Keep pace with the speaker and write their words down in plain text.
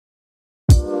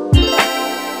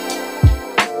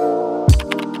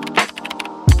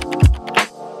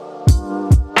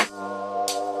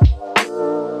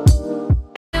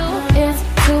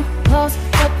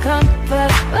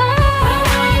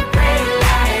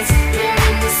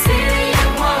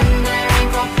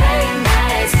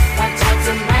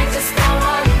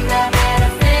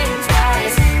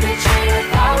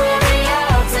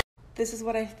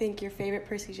like your favorite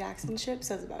Percy Jackson ship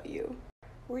says about you.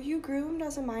 Were you groomed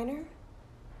as a minor?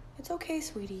 It's okay,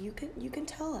 sweetie, you can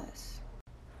tell us.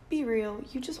 Be real,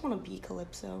 you just want to be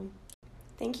Calypso.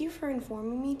 Thank you for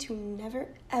informing me to never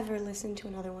ever listen to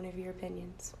another one of your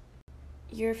opinions.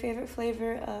 Your favorite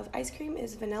flavor of ice cream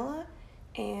is vanilla,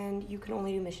 and you can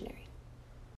only do missionary.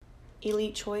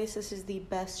 Elite choice, this is the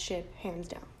best ship, hands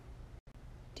down.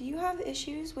 Do you have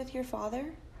issues with your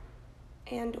father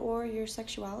and or your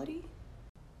sexuality?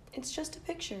 It's just a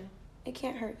picture. It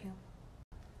can't hurt you.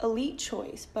 Elite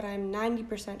choice, but I'm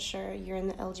 90% sure you're in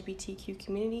the LGBTQ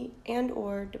community and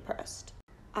or depressed.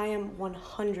 I am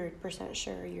 100%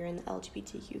 sure you're in the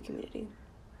LGBTQ community.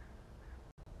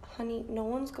 Honey, no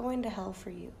one's going to hell for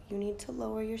you. You need to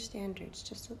lower your standards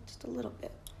just a little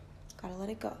bit. Gotta let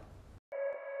it go.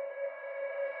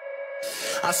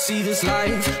 I see this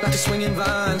life like a swinging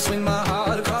vine, swing my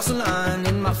heart across the line.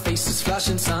 In my face is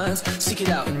flashing signs, seek it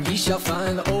out and ye shall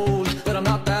find. Old, but I'm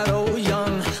not that old,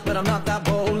 young, but I'm not that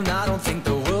bold. And I don't think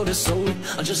the world is sold,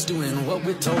 I'm just doing what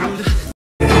we're told.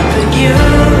 But you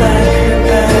like her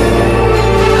better.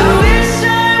 I wish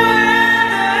I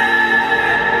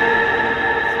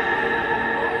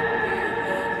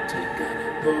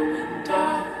were going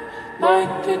down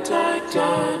like the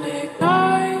Titanic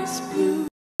ice blue.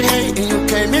 And you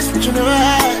can't miss what you never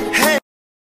had. Hey,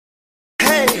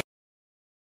 hey,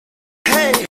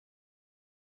 hey,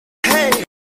 hey,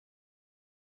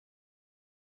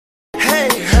 hey,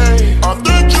 hey. Off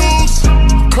the juice,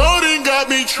 coding got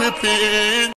me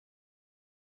tripping.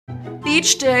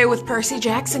 Beach day with Percy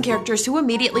Jackson characters who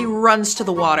immediately runs to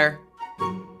the water.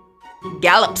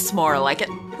 Gallops, more like it.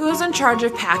 Who's in charge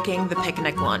of packing the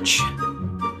picnic lunch?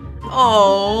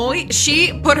 Oh,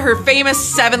 she put her famous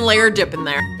 7-layer dip in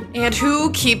there. And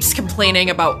who keeps complaining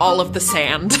about all of the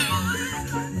sand?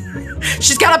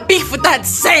 She's got a beef with that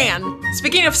sand!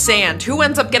 Speaking of sand, who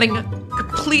ends up getting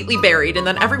completely buried and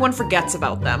then everyone forgets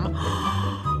about them?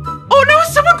 Oh no,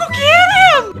 someone go get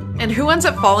him! And who ends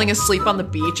up falling asleep on the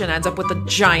beach and ends up with a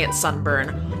giant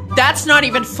sunburn? That's not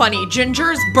even funny.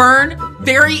 Gingers burn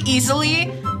very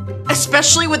easily,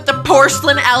 especially with the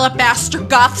porcelain alabaster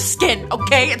goth skin,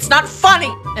 okay? It's not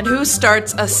funny! And who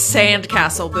starts a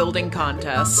sandcastle building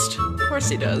contest? Of course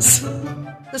he does.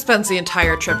 Who spends the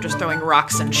entire trip just throwing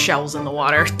rocks and shells in the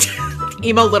water?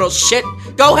 Emo little shit,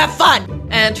 go have fun!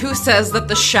 And who says that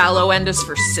the shallow end is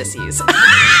for sissies?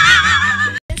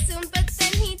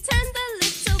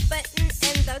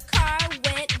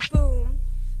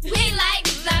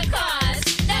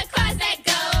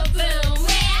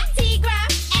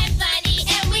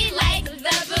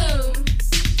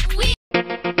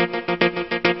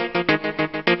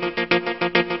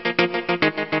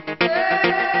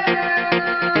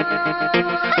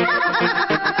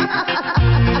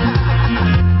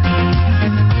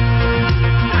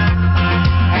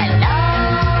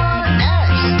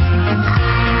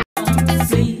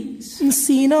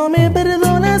 Si no me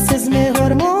perdonas es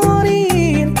mejor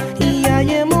morir. Y I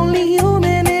am only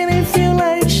human and I feel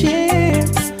like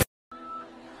shit.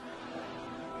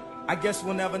 I guess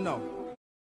we'll never know.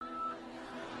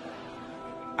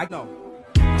 I know.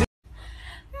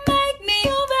 Make me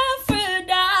your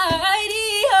Aphrodite,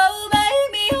 oh,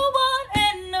 make me your one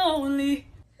and only.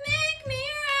 Make me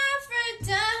your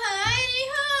Aphrodite,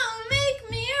 oh, make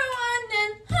me your one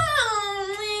and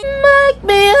only. Make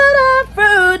me an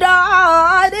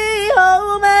Aphrodite,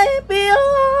 oh, make me your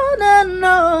one and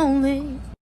only.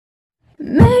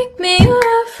 Make me your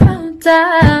Aphrodite,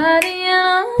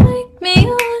 oh, make me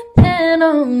your one and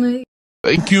only.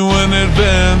 Thank you in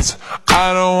advance,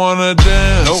 I don't wanna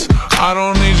dance. Nope. I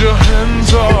don't need your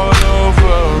hands all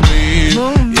over me.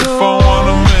 No. If I want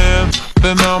a man,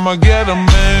 then I'ma get a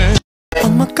man. Oh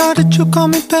my god, did you call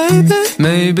me baby?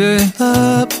 Maybe,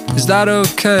 is that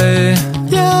okay?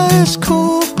 Yeah, it's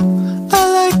cool.